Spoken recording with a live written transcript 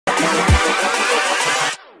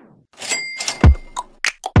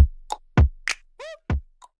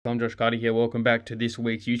I'm Josh Carter here. Welcome back to this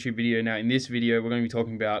week's YouTube video. Now, in this video, we're going to be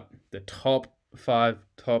talking about the top 5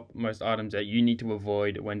 most items that you need to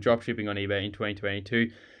avoid when dropshipping on eBay in 2022.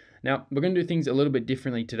 Now, we're going to do things a little bit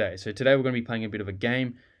differently today. So today we're going to be playing a bit of a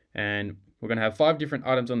game, and we're going to have 5 different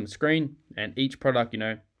items on the screen, and each product,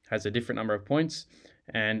 has a different number of points.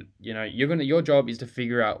 And your job is to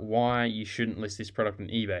figure out why you shouldn't list this product on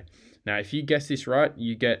eBay. Now, if you guess this right,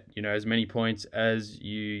 you get as many points as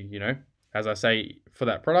as I say, for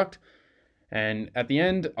that product. And at the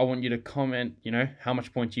end, I want you to comment, how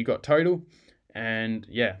much points you got total. And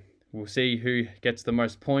yeah, we'll see who gets the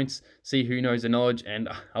most points, see who knows the knowledge. And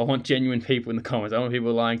I want genuine people in the comments. I want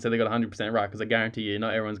people lying so they got 100% right, because I guarantee you,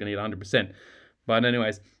 not everyone's going to get 100%. But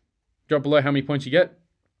anyways, drop below how many points you get.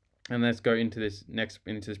 And let's go into this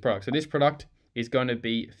product. So this product is going to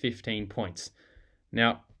be 15 points.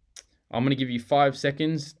 Now, I'm going to give you 5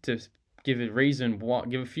 seconds to give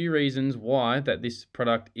a few reasons why that this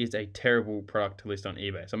product is a terrible product to list on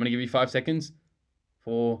eBay. So I'm going to give you 5 seconds.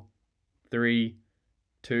 4, 3,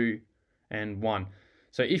 2, and 1.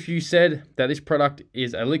 So if you said that this product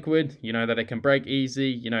is a liquid, that it can break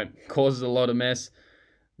easy, causes a lot of mess,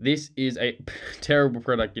 this is a terrible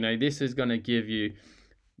product. This is going to give you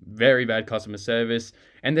very bad customer service,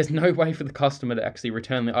 and there's no way for the customer to actually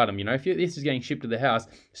return the item. If this is getting shipped to the house,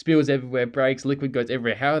 spills everywhere, breaks, liquid goes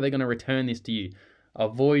everywhere, how are they going to return this to you?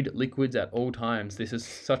 Avoid liquids at all times. This is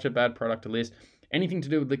such a bad product to list. Anything to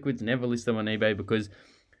do with liquids, never list them on eBay, because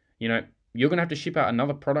you're going to have to ship out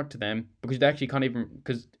another product to them, because they actually can't even,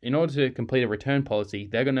 because in order to complete a return policy,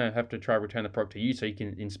 they're going to have to try to return the product to you so you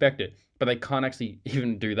can inspect it, but they can't actually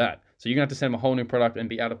even do that. So you're going to have to send them a whole new product and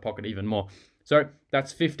be out of pocket even more. So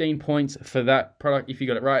that's 15 points for that product if you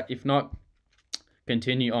got it right. If not,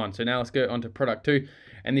 continue on. So now let's go on to product 2,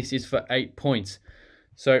 and this is for 8 points.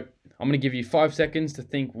 So I'm going to give you 5 seconds to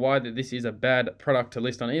think why this is a bad product to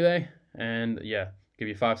list on eBay. And yeah, give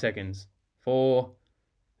you 5 seconds. 4,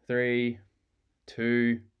 3,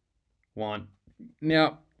 2, 1.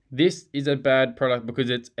 Now, this is a bad product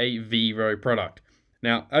because it's a VRO product.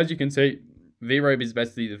 Now, as you can see, VRO is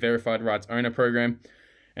basically the Verified Rights Owner program.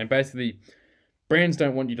 And basically, brands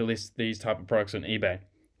don't want you to list these type of products on eBay.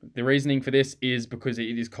 The reasoning for this is because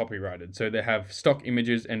it is copyrighted. So they have stock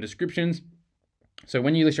images and descriptions. So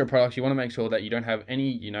when you list your products, you want to make sure that you don't have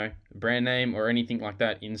any, brand name or anything like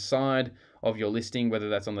that inside of your listing, whether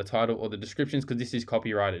that's on the title or the descriptions, because this is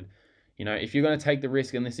copyrighted. If you're going to take the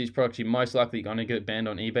risk and list these products, you're most likely going to get banned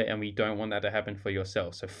on eBay, and we don't want that to happen for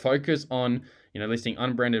yourself. So focus on, listing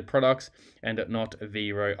unbranded products and not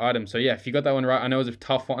VRO items. So yeah, if you got that one right, I know it was a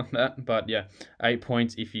tough one, but yeah, 8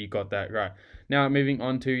 points if you got that right. Now moving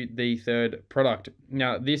on to the third product.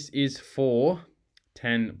 Now this is for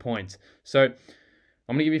 10 points. So I'm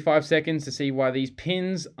going to give you 5 seconds to see why these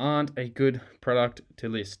pins aren't a good product to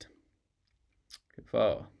list.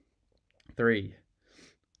 4, 3,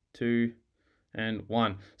 2, and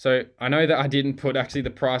 1. So I know that I didn't put actually the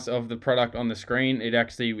price of the product on the screen. It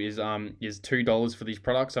actually is $2 for these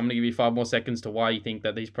products. So I'm going to give you 5 more seconds to why you think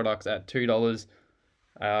that these products at $2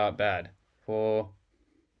 are bad. 4,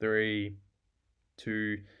 3,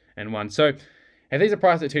 2, and 1. So if these are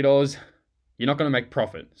priced at $2, you're not going to make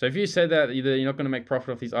profit. So if you said that you're not going to make profit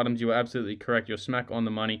off these items, you are absolutely correct. You're smack on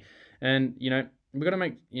the money. And we've got to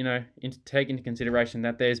make take into consideration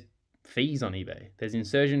that there's fees on eBay. There's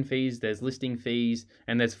insertion fees, there's listing fees,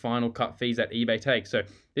 and there's final cut fees that eBay takes. So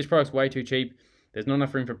this product's way too cheap. There's not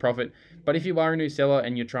enough room for profit. But if you are a new seller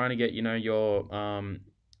and you're trying to get your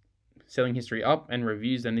selling history up and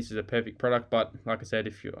reviews, then this is a perfect product. But like I said,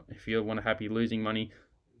 if you want to happy losing money,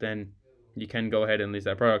 then you can go ahead and list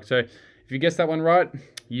that product. So if you guessed that one right,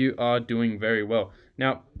 you are doing very well.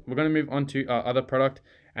 Now we're going to move on to our other product,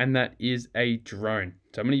 and that is a drone.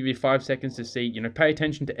 So I'm going to give you 5 seconds to see, pay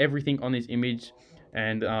attention to everything on this image,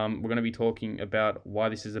 and we're going to be talking about why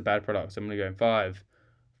this is a bad product. So I'm going to go 5,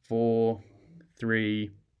 4,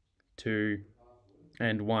 3, 2,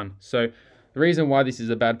 and 1. So the reason why this is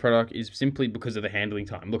a bad product is simply because of the handling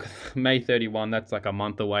time. Look, May 31, that's like a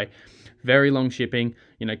month away. Very long shipping,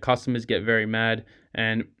 customers get very mad,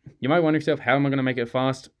 and you might wonder yourself, how am I going to make it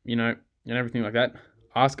fast, and everything like that.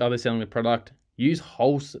 Ask others selling the product. Use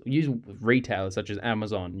retailers such as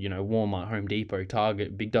Amazon, Walmart, Home Depot,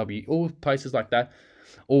 Target, Big W, all places like that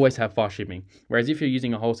always have fast shipping. Whereas if you're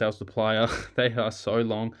using a wholesale supplier, they are so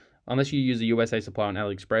long, unless you use a USA supplier on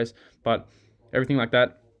AliExpress. But everything like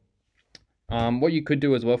that, what you could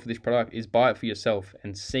do as well for this product is buy it for yourself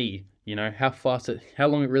and see, how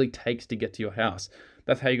long it really takes to get to your house.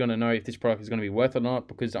 That's how you're going to know if this product is going to be worth it or not,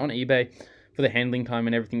 because on eBay, for the handling time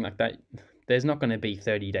and everything like that, there's not going to be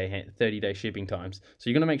 30-day shipping times. So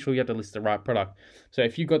you're going to make sure you have to list the right product. So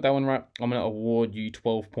if you got that one right, I'm going to award you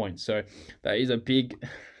 12 points. So that is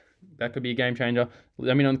that could be a game changer.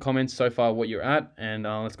 Let me know in the comments so far what you're at, and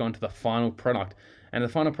let's go on to the final product. And the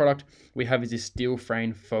final product we have is this steel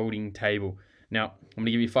frame folding table. Now, I'm going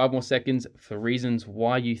to give you 5 more seconds for reasons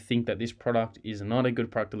why you think that this product is not a good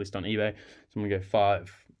product to list on eBay. So I'm going to go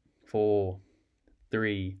 5, 4,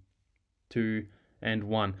 3, 2, and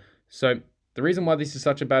 1. So the reason why this is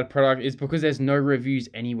such a bad product is because there's no reviews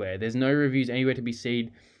anywhere. There's no reviews anywhere to be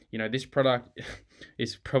seen. You know, this product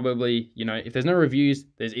is probably, you know, if there's no reviews,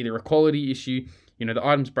 there's either a quality issue, you know, the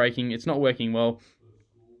item's breaking, it's not working well.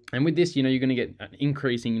 And with this, you know, you're going to get an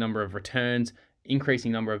increasing number of returns,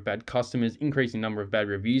 increasing number of bad customers, increasing number of bad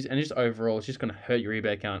reviews, and just overall, it's just going to hurt your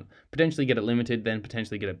eBay account, potentially get it limited, then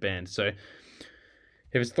potentially get it banned. So if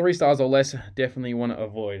it's 3 stars or less, definitely want to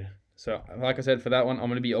avoid. So like I said, for that one, I'm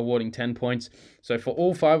going to be awarding 10 points. So for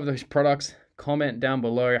all 5 of those products, comment down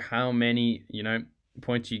below how many, you know,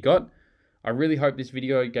 points you got. I really hope this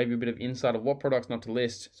video gave you a bit of insight of what products not to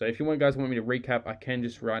list. So if you guys want me to recap, I can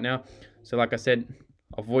just right now. So like I said,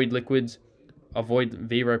 avoid liquids, avoid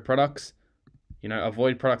Vero products, you know,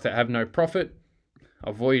 avoid products that have no profit,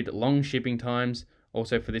 avoid long shipping times.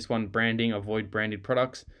 Also for this one, branding, avoid branded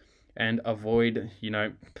products, and avoid, you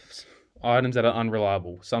know, items that are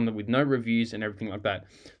unreliable, some with no reviews and everything like that.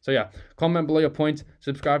 So yeah, comment below your points,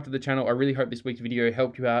 subscribe to the channel. I really hope this week's video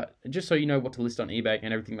helped you out, just so you know what to list on eBay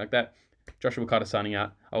and everything like that. Joshua Carter signing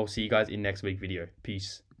out. I will see you guys in next week's video.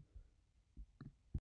 Peace.